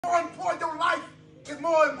More important, your life is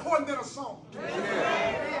more important than a song. Yes,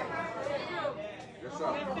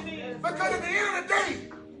 sir. Because at the end of the day,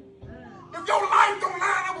 if your life don't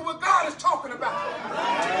line up with what God is talking about,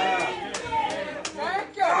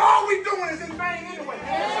 then all we doing is in vain anyway.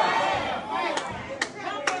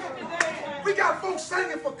 We got folks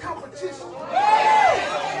singing for competition. We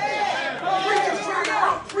just trying to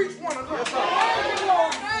out-preach one another.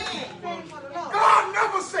 God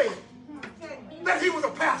never said that he was a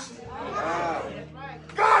pastor.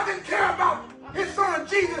 God didn't care about his son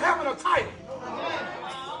Jesus having a title.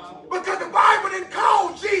 Because the Bible didn't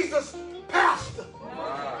call Jesus pastor.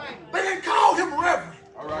 They didn't call him reverend.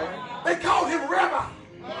 They called him rabbi.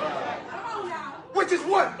 Which is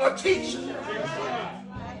what? A teacher.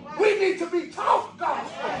 We need to be taught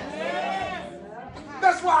gospel.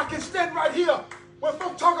 That's why I can stand right here when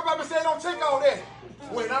folks talk about me and say, don't take all that.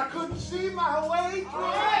 When I couldn't see my way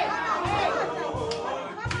through.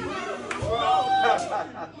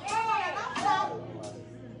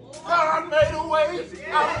 God made a way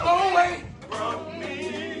out of no way.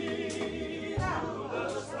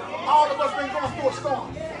 All of us been going through a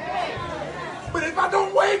storm. But if I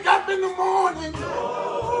don't wake up in the morning,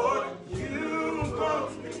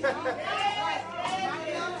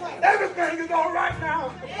 everything is all right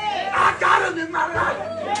now. I got him in my life.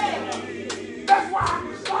 That's why I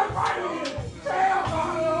can start right here. Tell my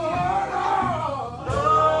Lord,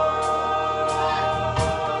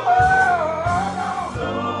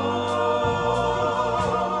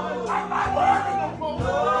 I'm not working no more.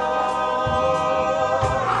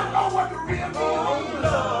 I know what the real meaning is.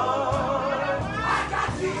 I got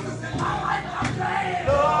Jesus in my life. I'm glad. If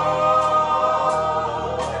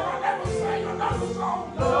I never sing another song,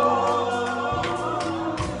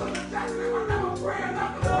 if I never pray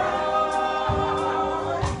another prayer,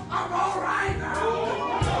 I'm all right now.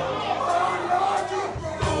 Oh, Lord, you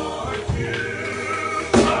brought me.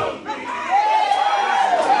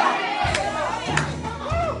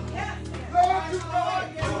 Lord, you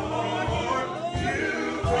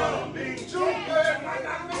brought me. June 3rd might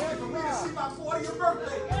not make it for me to see my 40th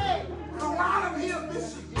birthday. But while I'm here, miss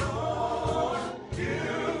you.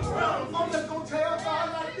 I'm just going to tell God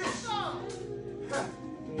like this.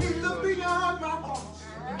 He looked beyond my faults.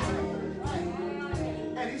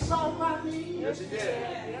 And he saw my needs. Yes, he did.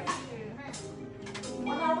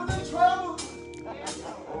 When I was in trouble,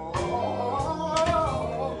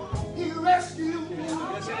 he rescued me.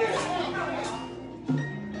 Yes, he did.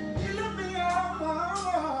 He looked beyond my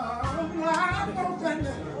faults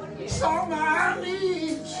and saw my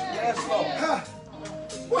needs. Yes, Lord.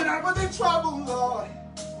 When I was in trouble, Lord,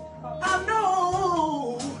 I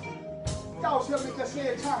know. Y'all help me just say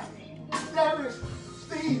it time. There is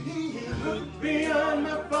Steve. He looked beyond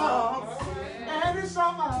my faults and he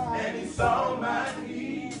saw my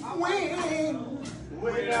needs.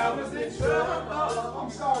 When I was in trouble. I'm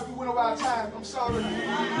sorry if we went over our time. I'm sorry.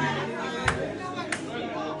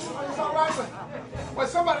 It's all right, but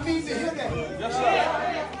somebody needs to hear that. Yes,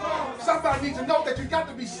 sir. Somebody needs to know that you got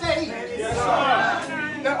to be saved. Yes,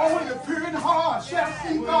 sir. That only the pure in heart shall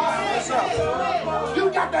see God. Yes, sir. You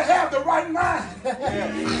got to have the right mind.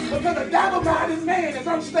 Because the double-minded man is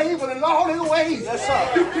unstable in all his ways. Yes,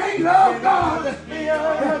 sir. You can't love God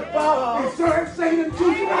and serve Satan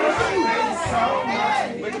too. You got to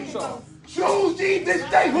Make him so. choose ye this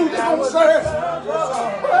day who you going to serve.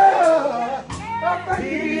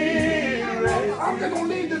 I'm just going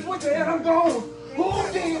to leave this with you and I'm gone.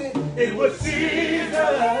 Who did it? It was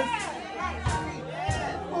Jesus.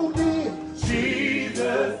 Who did?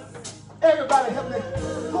 Jesus. Everybody help me.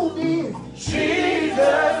 Who did?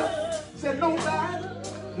 Jesus. Said nobody.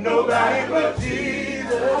 Nobody but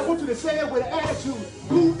Jesus. I want you to say it with an attitude.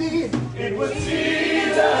 Who did? It was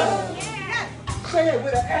Jesus. Say it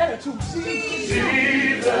with an attitude.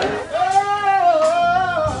 Jesus. Oh,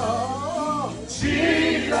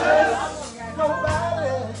 Jesus. nobody.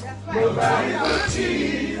 Nobody but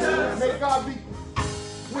Jesus. May God be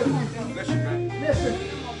with you. Listen,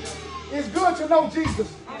 it's good to know Jesus,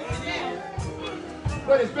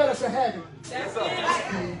 but it's better to have him. Yes, sir.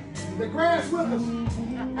 The grass withers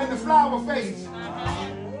and the flower fades,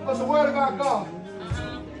 but the word of our God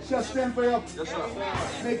shall stand forever. Yes,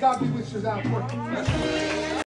 sir. May God be with you as I pray. Yes, sir.